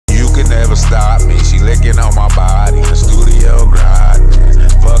never stop me. She licking on my body in the studio grinding.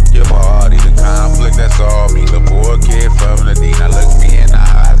 Fuck your party, the conflict that's all me. The poor kid from the D. Now look me in the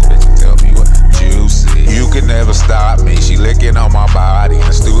eyes, bitch, and tell me what you see. You can never stop me. She licking on my body in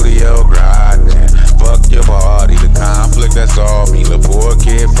the studio grinding. Fuck your party, the conflict that's all me. The poor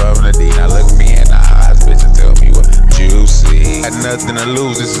kid from the D. Now look me in the eyes, bitch, and tell me what you see. Got nothing to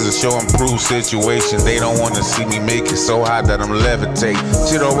lose, this is a show and prove situation. They don't wanna see me make it so hot that I'm levitate.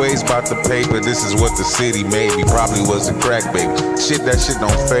 Shit always about the paper, this is what the city made me. Probably was a crack baby. That shit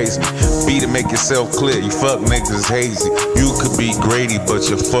don't faze me. Beat it, make yourself clear, you fuck niggas hazy. You could be Grady, but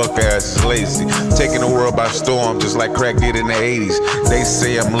your fuck ass is lazy. Taking the world by storm, just like crack did in the 80s. They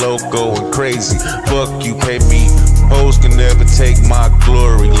say I'm loco and crazy. Fuck you, pay me. Hoes can never take my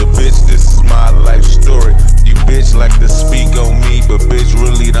glory. Lil' bitch, this is my life story. You bitch like to speak on me, but bitch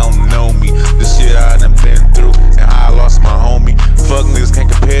really don't know me. The shit I done been through and how I lost my homie. Fuck niggas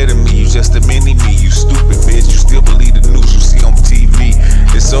can't compare to me, you just a mini me. You stupid bitch, you still believe the news you see on TV.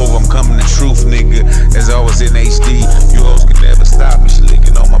 It's over, I'm coming the truth, nigga, as always in HD. You hoes can never stop me, she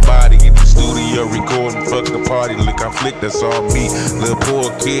licking on my body in the studio recording. Fuck the party, the conflict, that's all me. Little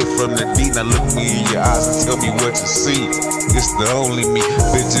poor kid from the D, now look me in your eyes and tell me what you see. It's the only me,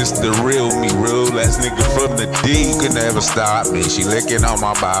 bitch, it's the real me. Real ass nigga from the D. You can never stop me, she licking on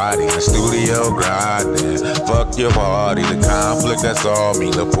my body in the studio grinding. Fuck your party, the conflict, that's all me.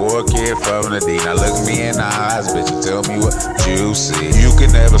 The poor kid from the D, now look me in the eyes, bitch, and tell me what you see. You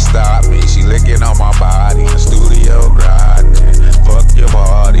can never stop me, she licking on my body in the studio grinding. Fuck your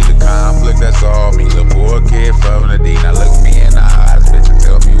party, the conflict, that's all me. The poor kid from the D, now look me in the eyes, bitch, and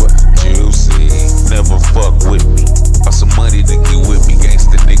tell me what you see. Never fuck with me, got some money to get with me.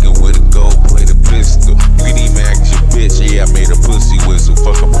 Gangsta nigga with a gold plate, a pistol. You can even act your bitch, yeah, I made a pussy whistle.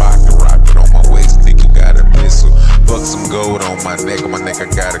 Fuck a pocket rocket on my waist, nigga got a missile. Fuck some gold on my neck I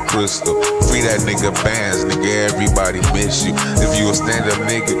got a crystal. Free that nigga bands, nigga, everybody miss you. If you a stand-up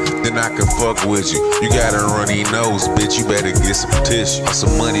nigga, then I can fuck with you. You got a runny nose, bitch, you better get some tissue. Got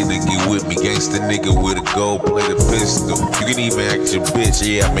some money to get with me, gangsta nigga with a gold plate, a pistol. You can even act your bitch,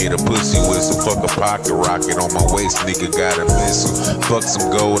 yeah, I made a pussy whistle. Fuck a pocket rocket on my waist, nigga got a missile. Fuck some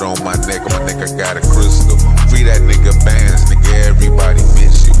gold on my neck I got a crystal. Free that nigga bands, nigga, everybody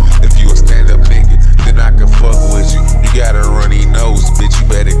miss you. If you a stand-up nigga, then I can fuck with you. You got a runny nose, bitch, you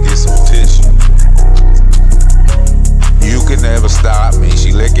better get some tissue. You can never stop me,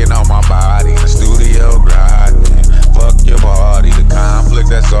 she licking on my body in the studio grinding. Fuck your party, the conflict,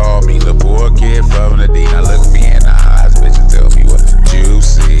 that's all me. The poor kid from the D, now look me in the eyes, bitch, and tell me what you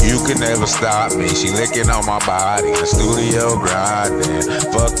see. You can never stop me, she licking on my body in the studio grinding.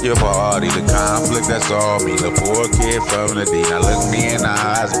 Fuck your party, the conflict, that's all me. The poor kid from the D, now look me in the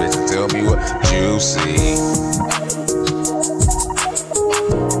eyes, bitch, and tell me what you see.